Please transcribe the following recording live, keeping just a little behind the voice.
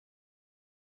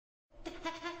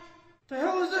The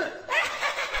hell is it?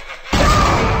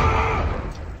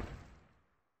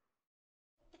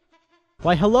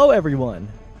 Why, hello everyone.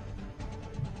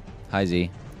 Hi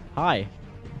Z. Hi.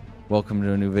 Welcome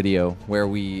to a new video where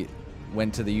we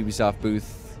went to the Ubisoft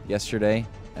booth yesterday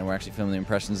and we're actually filming the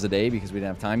impressions today because we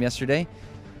didn't have time yesterday.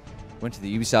 Went to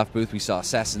the Ubisoft booth, we saw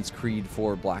Assassin's Creed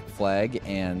 4 Black Flag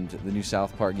and the new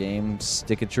South Park game,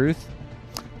 Stick of Truth.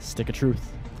 Stick of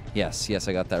Truth. Yes,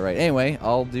 I got that right. Anyway,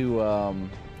 I'll do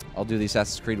the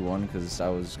Assassin's Creed one because I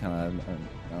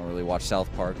don't really watch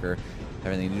South Park or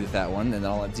have anything to do with that one, and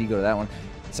then I'll let Z go to that one.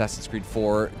 Assassin's Creed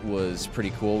 4 was pretty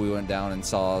cool. We went down and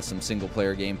saw some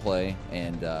single-player gameplay,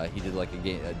 and he did like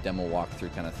a demo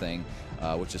walkthrough kind of thing,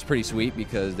 which is pretty sweet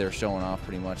because they're showing off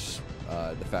pretty much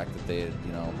the fact that they,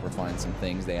 refined some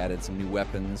things. They added some new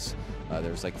weapons.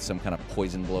 There was like some kind of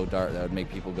poison blow dart that would make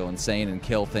people go insane and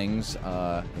kill things,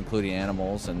 including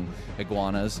animals and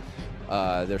iguanas.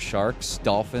 There's sharks,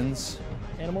 dolphins.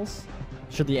 Animals?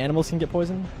 Sure the animals can get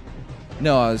poisoned?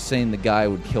 No, I was saying the guy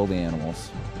would kill the animals.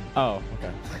 Oh,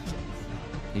 okay.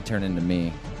 He turned into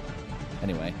me.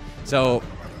 Anyway, so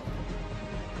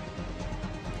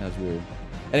that was weird.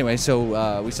 Anyway,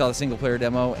 so we saw the single-player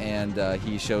demo, and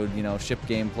he showed, ship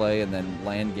gameplay and then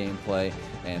land gameplay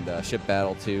and ship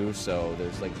battle too. So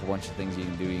there's like a bunch of things you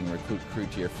can do. You can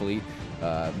recruit to your fleet.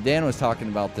 Dan was talking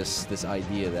about this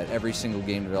idea that every single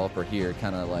game developer here,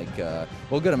 kind of like, a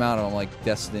good amount of them, like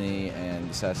Destiny and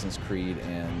Assassin's Creed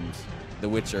and The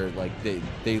Witcher, like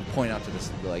they point out to this,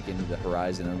 like, into the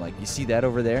horizon and like, you see that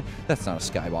over there? That's not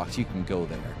a skybox. You can go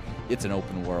there. It's an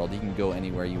open world. You can go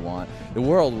anywhere you want. The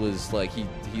world was like,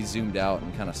 he zoomed out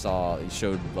and kind of he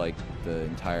showed like the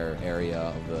entire area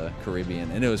of the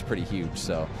Caribbean, and it was pretty huge.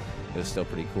 So it was still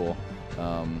pretty cool.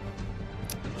 I'm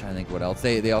trying to think what else.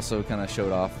 They also kind of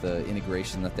showed off the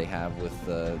integration that they have with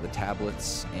the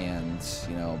tablets, and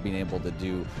being able to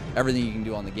do everything you can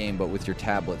do on the game, but with your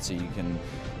tablet, so you can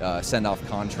send off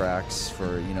contracts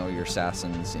for your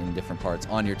assassins in different parts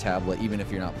on your tablet, even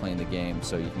if you're not playing the game,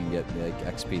 so you can get like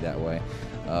XP that way.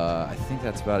 I think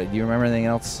that's about it. Do you remember anything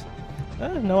else?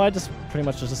 No, I just pretty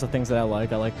much just the things that I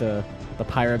like. I like the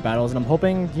pirate battles, and I'm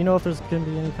hoping, if there's going to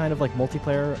be any kind of like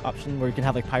multiplayer option where you can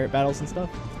have like pirate battles and stuff?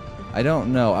 I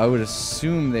don't know. I would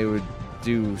assume they would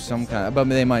do some kind of, but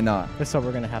they might not. So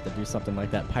we're going to have to do something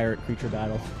like that, pirate creature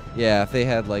battle. Yeah, if they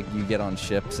had like you get on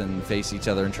ships and face each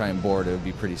other and try and board, it would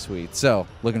be pretty sweet. So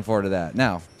looking forward to that.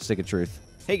 Now, Stick of Truth.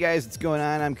 Hey guys, what's going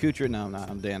on? I'm Kutra. No, I'm not.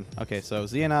 I'm Dan. Okay, so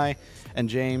Z and I and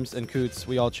James and Coots,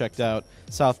 we all checked out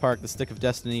South Park, The Stick of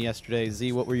Destiny yesterday.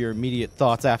 Z, what were your immediate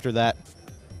thoughts after that?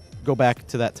 Go back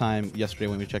to that time yesterday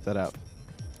when we checked that out.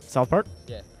 South Park?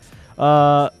 Yeah.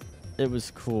 It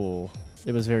was cool.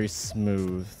 It was very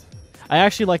smooth. I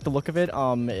actually like the look of it.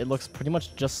 It looks pretty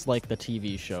much just like the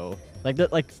TV show. Like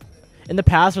in the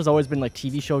past, there's always been like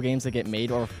TV show games that get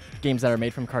made, or games that are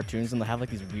made from cartoons, and they have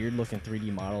like these weird looking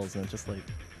 3D models, and it's just like.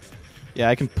 Yeah,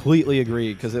 I completely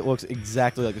agree because it looks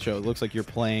exactly like the show. It looks like you're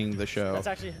playing the show. That's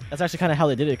actually kind of how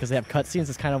they did it, because they have cutscenes.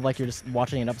 It's kind of like you're just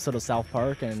watching an episode of South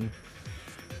Park, and.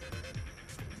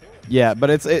 Yeah, but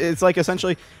it's like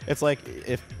essentially it's like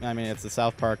it's the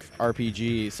South Park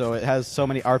RPG, so it has so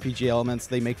many RPG elements.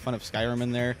 They make fun of Skyrim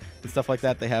in there and stuff like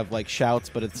that. They have like shouts,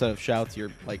 but instead of shouts,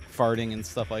 you're like farting and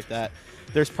stuff like that.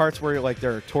 There's parts where like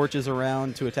there are torches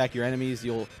around to attack your enemies.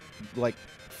 You'll like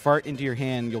fart into your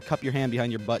hand. You'll cup your hand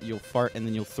behind your butt. You'll fart, and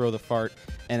then you'll throw the fart,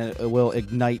 and it will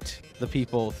ignite the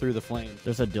people through the flames.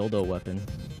 There's a dildo weapon.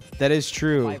 That is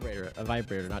true. A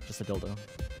vibrator, not just a dildo.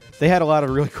 They had a lot of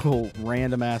really cool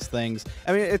random ass things.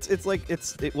 I mean,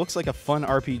 it looks like a fun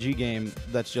RPG game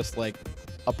that's just like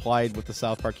applied with the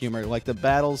South Park humor. Like the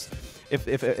battles, if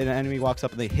an enemy walks up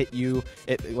and they hit you,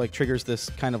 it like triggers this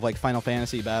kind of like Final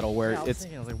Fantasy battle where I was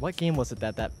like, what game was it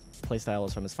that playstyle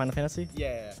was from? Is Final Fantasy?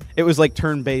 Yeah. It was like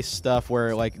turn-based stuff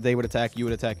where like they would attack, you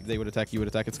would attack, they would attack, you would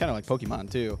attack. It's kind of like Pokemon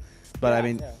too. But I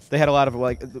mean, they had a lot of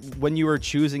like when you were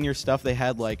choosing your stuff, they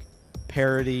had like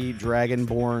parody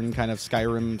Dragonborn kind of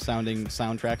Skyrim sounding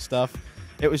soundtrack stuff.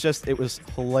 It was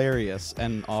hilarious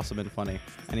and awesome and funny.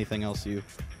 Anything else you?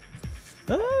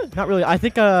 Not really. I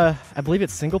think I believe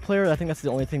it's single player. I think that's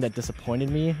the only thing that disappointed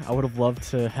me. I would have loved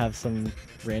to have some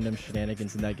random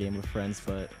shenanigans in that game with friends,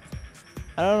 but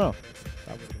I don't know.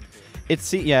 It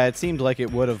seemed like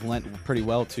it would have lent pretty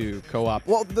well to co-op.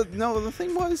 Well, the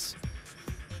thing was,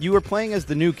 you were playing as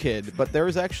the new kid, but there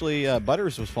was actually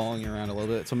Butters was following you around a little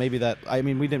bit. So maybe that. I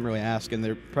mean, we didn't really ask, and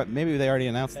maybe they already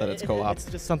announced that it's co-op. It's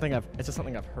just something I've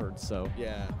heard. So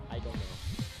yeah, I don't know.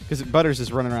 Because Butters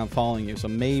is running around following you, so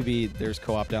maybe there's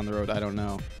co-op down the road. I don't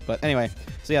know. But anyway,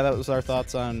 so yeah, that was our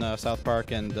thoughts on South Park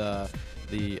and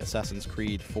the Assassin's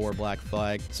Creed 4 Black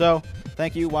Flag. So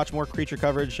thank you. Watch more creature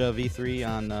coverage of E3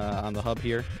 on the hub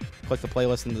here. Click the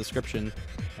playlist in the description,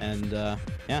 and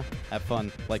yeah, have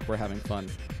fun like we're having fun.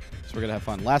 So we're gonna have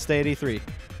fun. Last day at E3.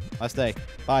 Last day.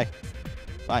 Bye.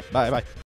 Bye. Bye. Bye.